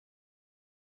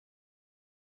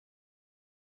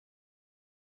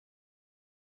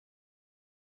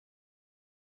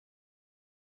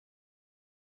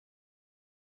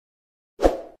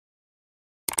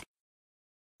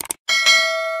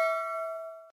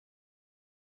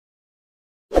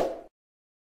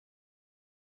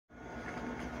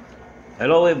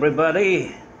Hello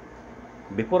everybody!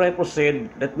 Before I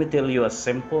proceed, let me tell you a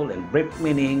simple and brief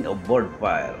meaning of board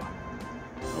pile.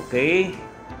 Okay?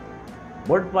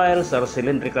 Board piles are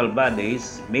cylindrical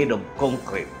bodies made of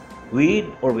concrete, with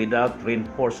or without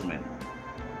reinforcement,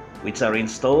 which are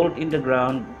installed in the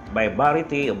ground by a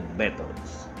variety of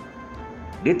methods.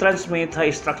 They transmit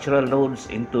high structural loads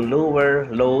into lower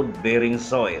load-bearing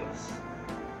soils.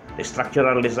 The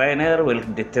structural designer will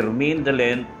determine the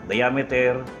length,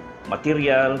 diameter,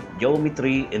 material,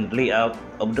 geometry, and layout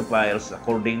of the piles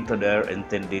according to their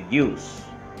intended use.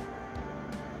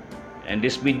 In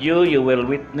this video, you will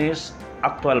witness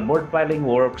actual board piling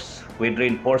works with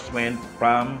reinforcement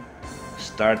from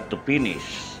start to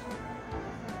finish.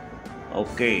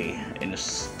 Okay, in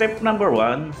step number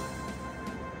 1,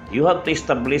 you have to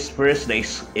establish first the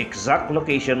exact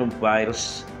location of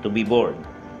piles to be bored.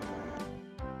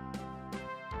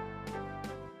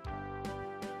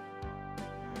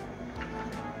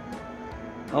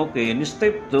 Okay, in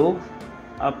step 2,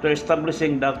 after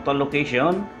establishing the actual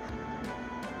location,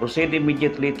 proceed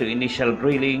immediately to initial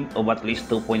drilling of at least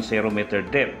 2.0 meter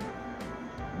depth.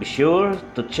 Be sure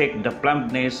to check the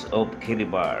plumbedness of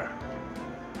Kiribar.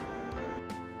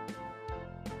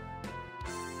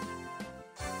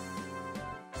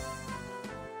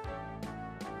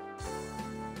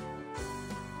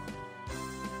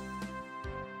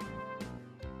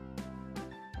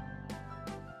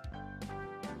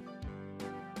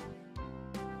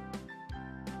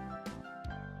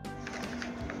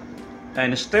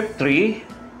 And step 3,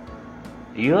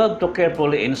 you have to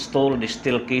carefully install the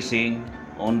steel casing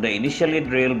on the initially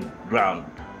drilled ground.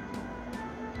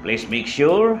 Please make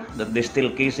sure that the steel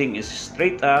casing is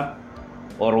straight up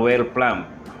or well plumbed.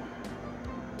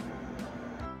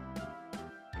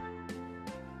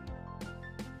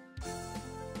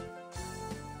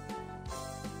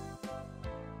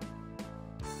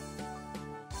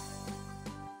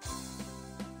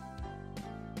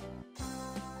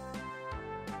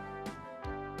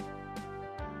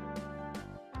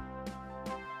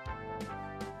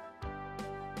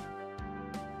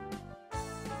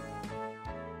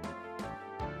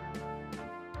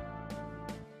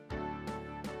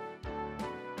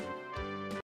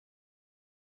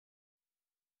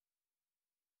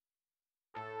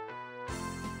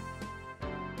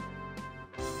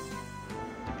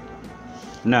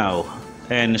 Now,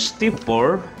 in step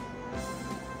 4,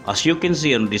 as you can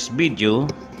see on this video,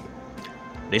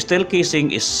 the steel casing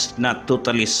is not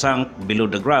totally sunk below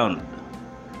the ground.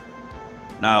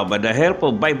 Now, by the help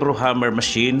of vibro hammer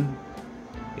machine,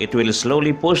 it will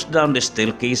slowly push down the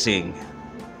steel casing,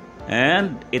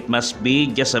 and it must be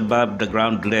just above the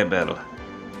ground level,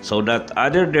 so that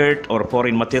other dirt or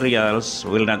foreign materials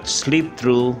will not slip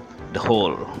through the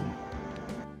hole.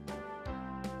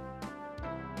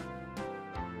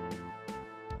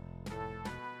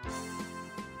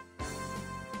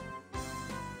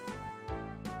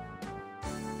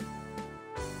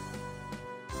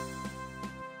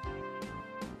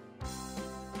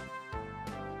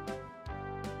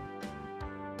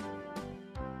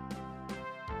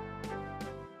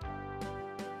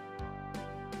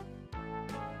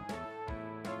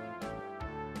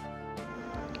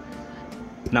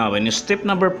 Now, in step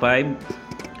number 5,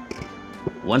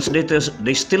 once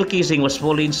the steel casing was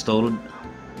fully installed,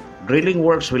 drilling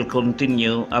works will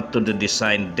continue up to the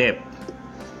design depth.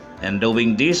 And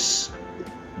doing this,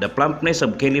 the plumpness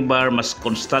of caliber must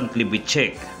constantly be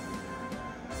checked,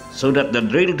 so that the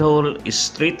drilled hole is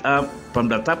straight up from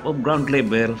the top of ground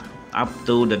level up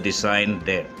to the design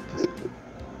depth.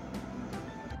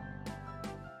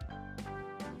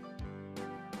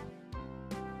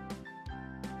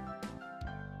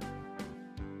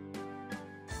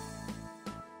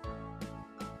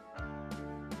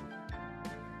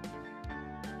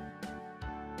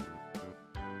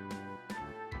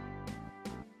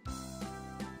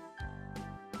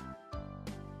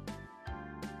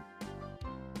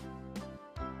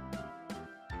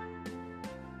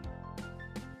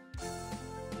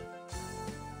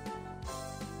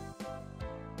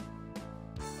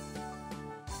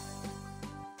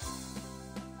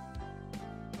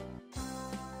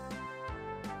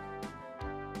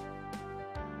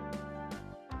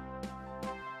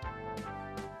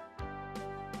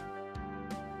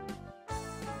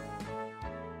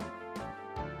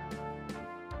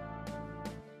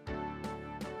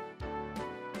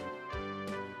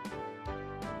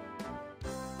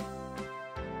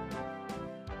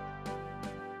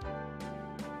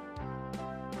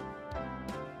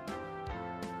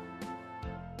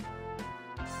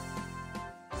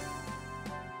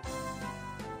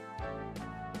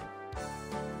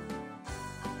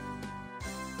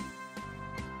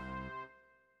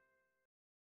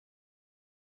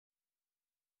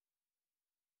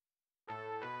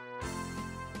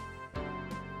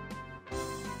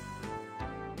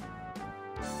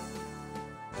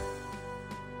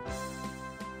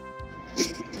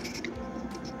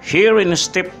 Here in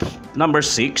step number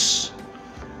 6,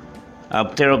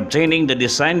 after obtaining the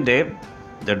design depth,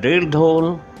 the drilled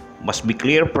hole must be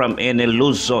clear from any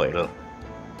loose soil,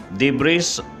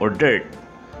 debris or dirt,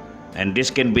 and this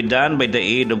can be done by the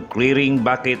aid of clearing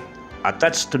bucket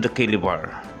attached to the caliper.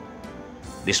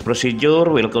 This procedure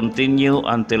will continue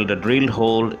until the drill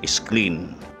hole is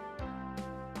clean.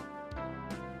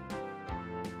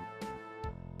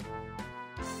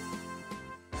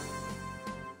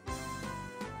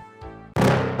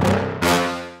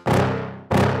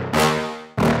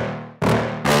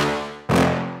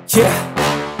 Yeah.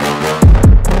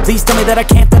 Please tell me that I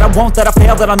can't, that I won't, that I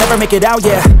fail, that I'll never make it out,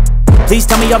 yeah. Please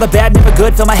tell me all the bad, never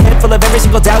good, fill my head full of every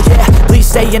single doubt, yeah. Please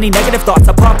say any negative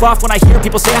thoughts, I pop off when I hear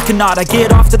people say I cannot. I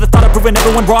get off to the thought of proving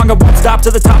everyone wrong, I won't stop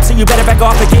to the top, so you better back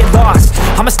off and get lost.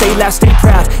 I'ma stay loud, stay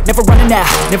proud, never running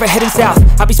out, never heading south.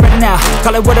 I'll be spreading out,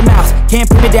 call it word of mouth, can't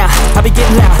put me down, I'll be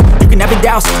getting loud. You can have your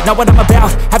doubts, not what I'm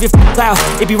about, have your cloud,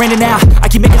 it be raining now.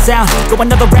 I keep making sound, go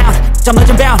another round, I'm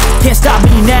legend bound, can't stop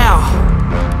me now.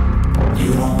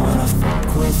 You don't wanna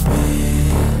fuck with me,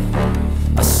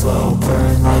 a slow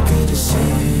burn like a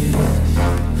disease.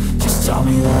 Just tell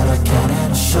me that I can and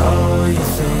I'll show you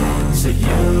things that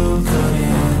you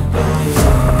couldn't believe.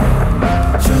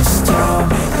 Just tell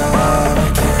me that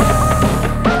I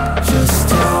can. Just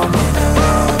tell me that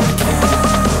I can.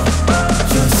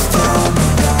 Just tell me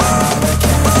that I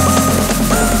can.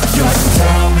 Just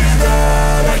tell me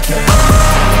that I can.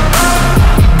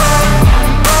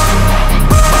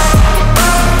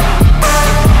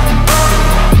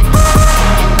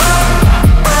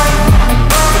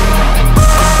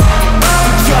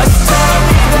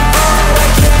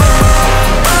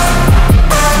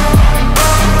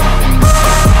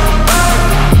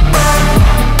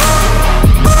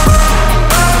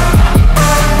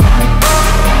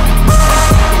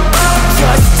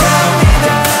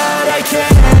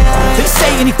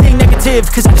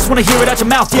 Cause I just wanna hear it out your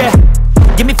mouth, yeah.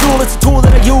 Give me fuel, it's a tool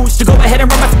that I use to go ahead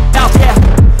and run my mouth, yeah.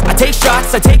 I take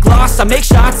shots, I take loss, I make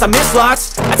shots, I miss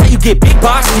lots. That's how you get big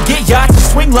box, you get yachts, you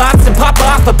swing lots and pop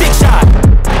off a big shot.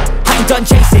 I ain't done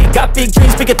chasing, got big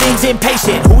dreams, bigger things,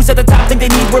 impatient. Who's at the top think they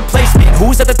need replacement?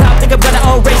 Who's at the top think I'm gonna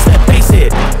erase them? Face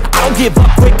it, I don't give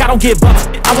up quick, I don't give up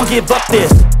shit, I won't give up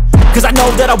this. Cause I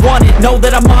know that I want it, know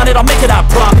that I'm on it, I'll make it, I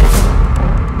promise.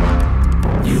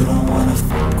 You don't wanna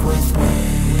fuck with me,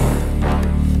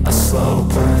 a slow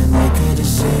burn like a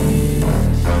disease.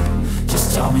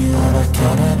 Just tell me that I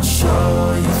can and I'll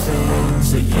show you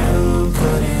things that you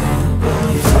couldn't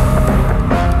believe.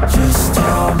 Just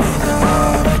tell me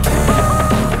that I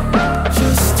can.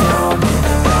 Just tell me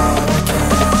that I can.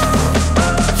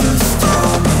 Just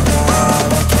tell me that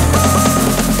I can.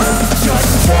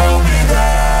 Just tell me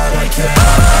that I can.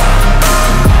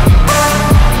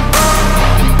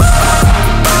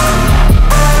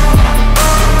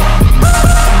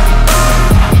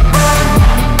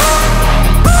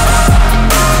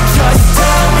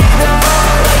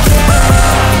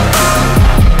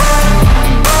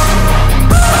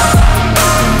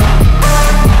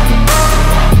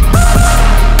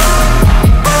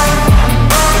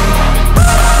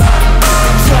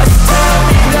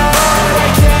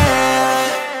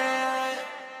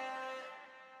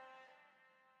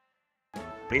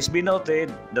 Please be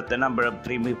noted that the number of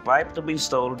trim pipe to be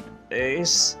installed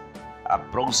is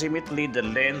approximately the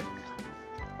length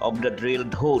of the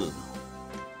drilled hole,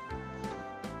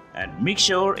 and make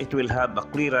sure it will have a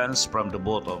clearance from the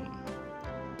bottom.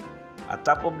 At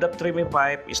top of the trim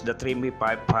pipe is the trim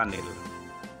pipe panel.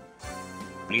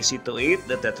 Please see to it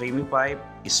that the trim pipe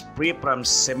is free from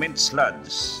cement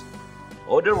sludge.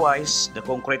 Otherwise, the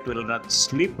concrete will not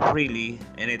slip freely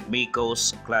and it may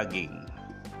cause clogging.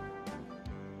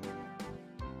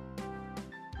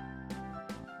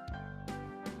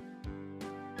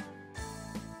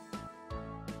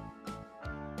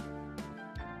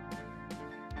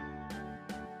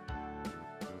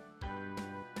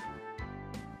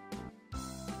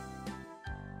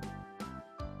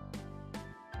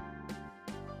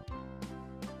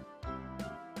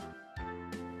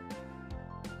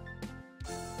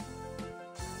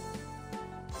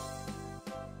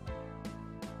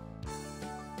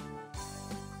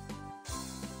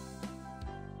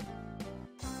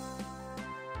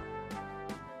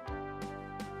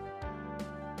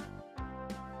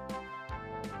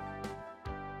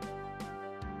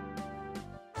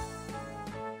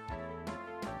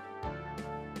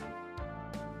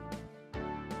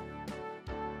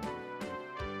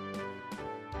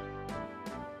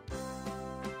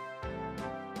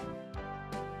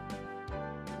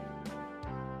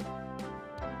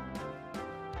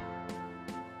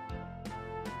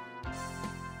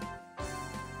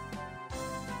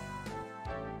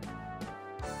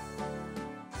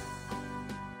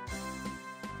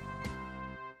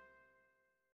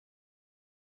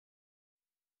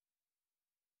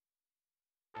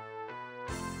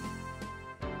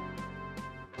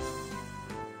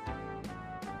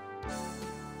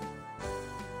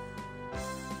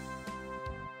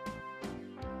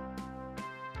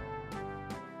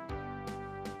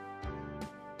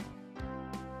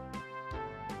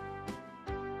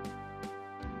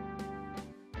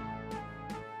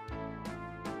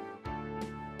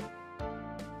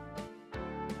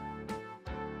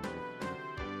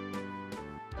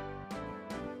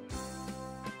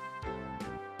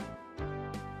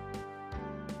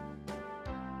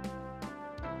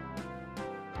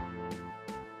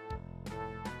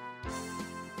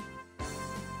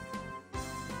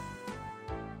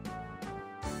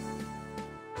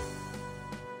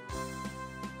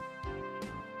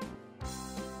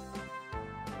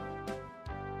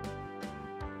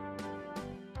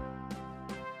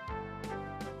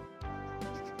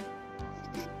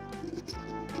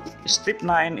 Step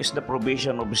 9 is the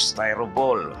provision of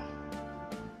styrofoam.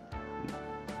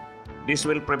 This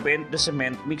will prevent the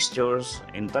cement mixtures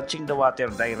in touching the water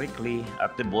directly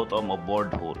at the bottom of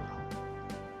bored hole.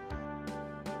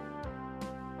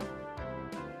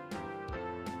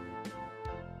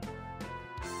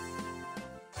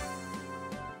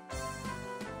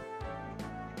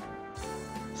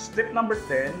 Step number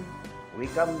 10, we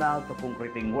come now to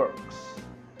concreting works.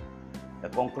 The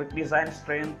concrete design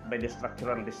strength by the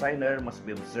structural designer must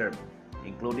be observed,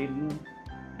 including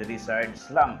the desired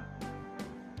slump.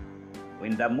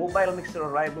 When the mobile mixture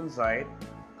arrives on site,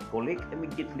 collect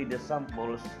immediately the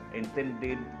samples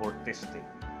intended for testing.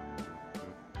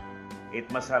 It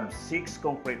must have 6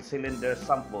 concrete cylinder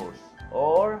samples,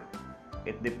 or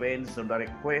it depends on the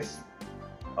request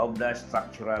of the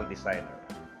structural designer.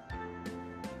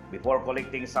 Before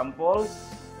collecting samples,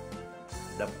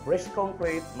 the fresh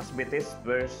concrete must be tested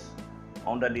first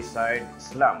on the desired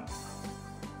slump.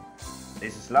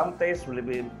 This slump test will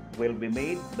be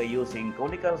made by using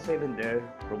conical cylinder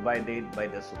provided by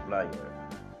the supplier.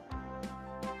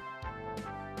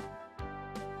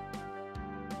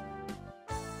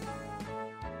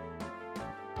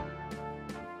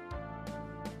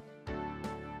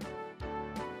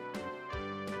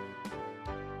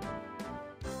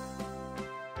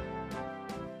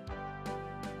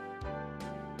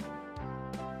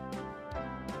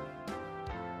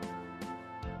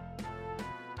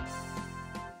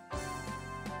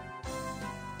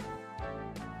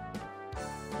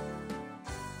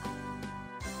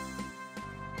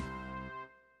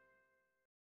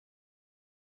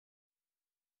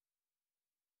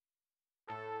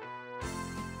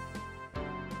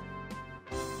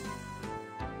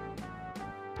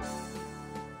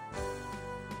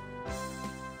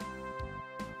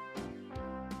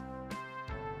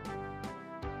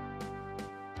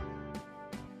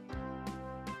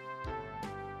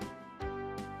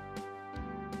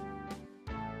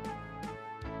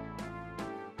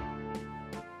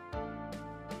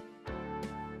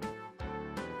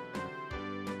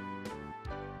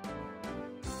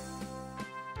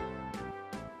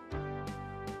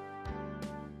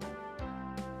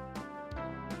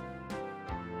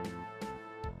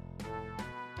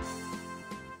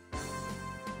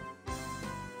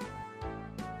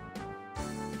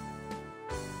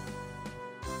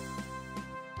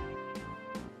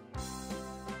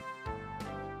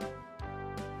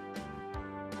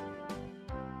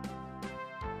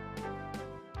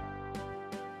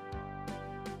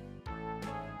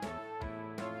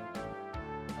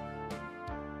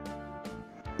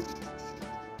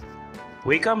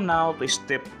 We come now to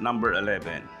step number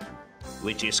 11,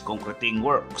 which is concreting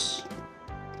works.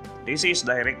 This is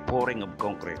direct pouring of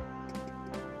concrete.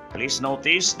 Please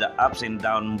notice the ups and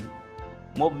down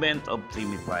movement of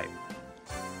trimmy pipe.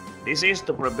 This is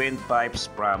to prevent pipes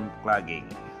from clogging.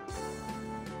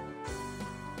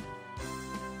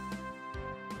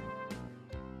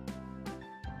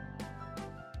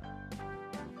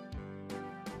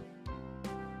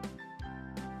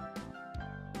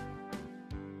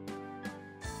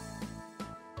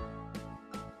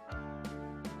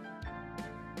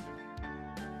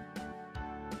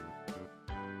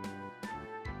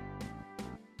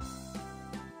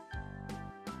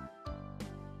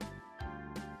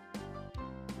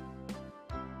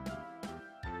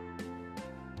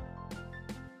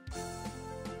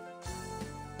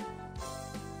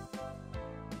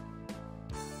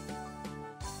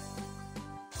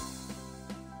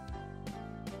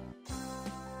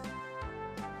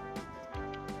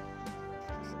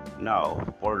 Now,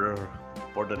 for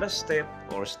the last step,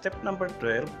 or step number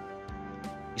 12,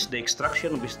 is the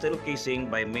extraction of steel casing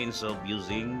by means of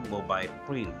using mobile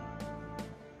print.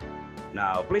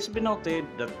 Now, please be noted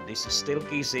that this steel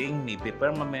casing may be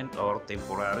permanent or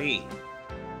temporary.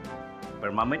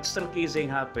 Permanent steel casing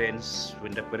happens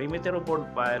when the perimeter of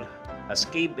board pile has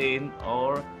caved in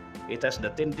or it has the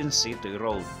tendency to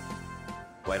erode,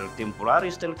 while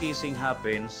temporary steel casing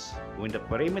happens when the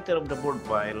perimeter of the board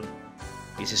pile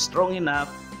is strong enough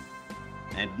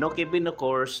and no cave-in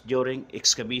occurs during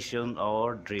excavation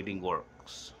or drilling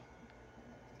works.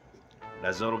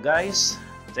 That's all, guys.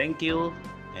 Thank you,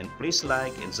 and please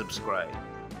like and subscribe.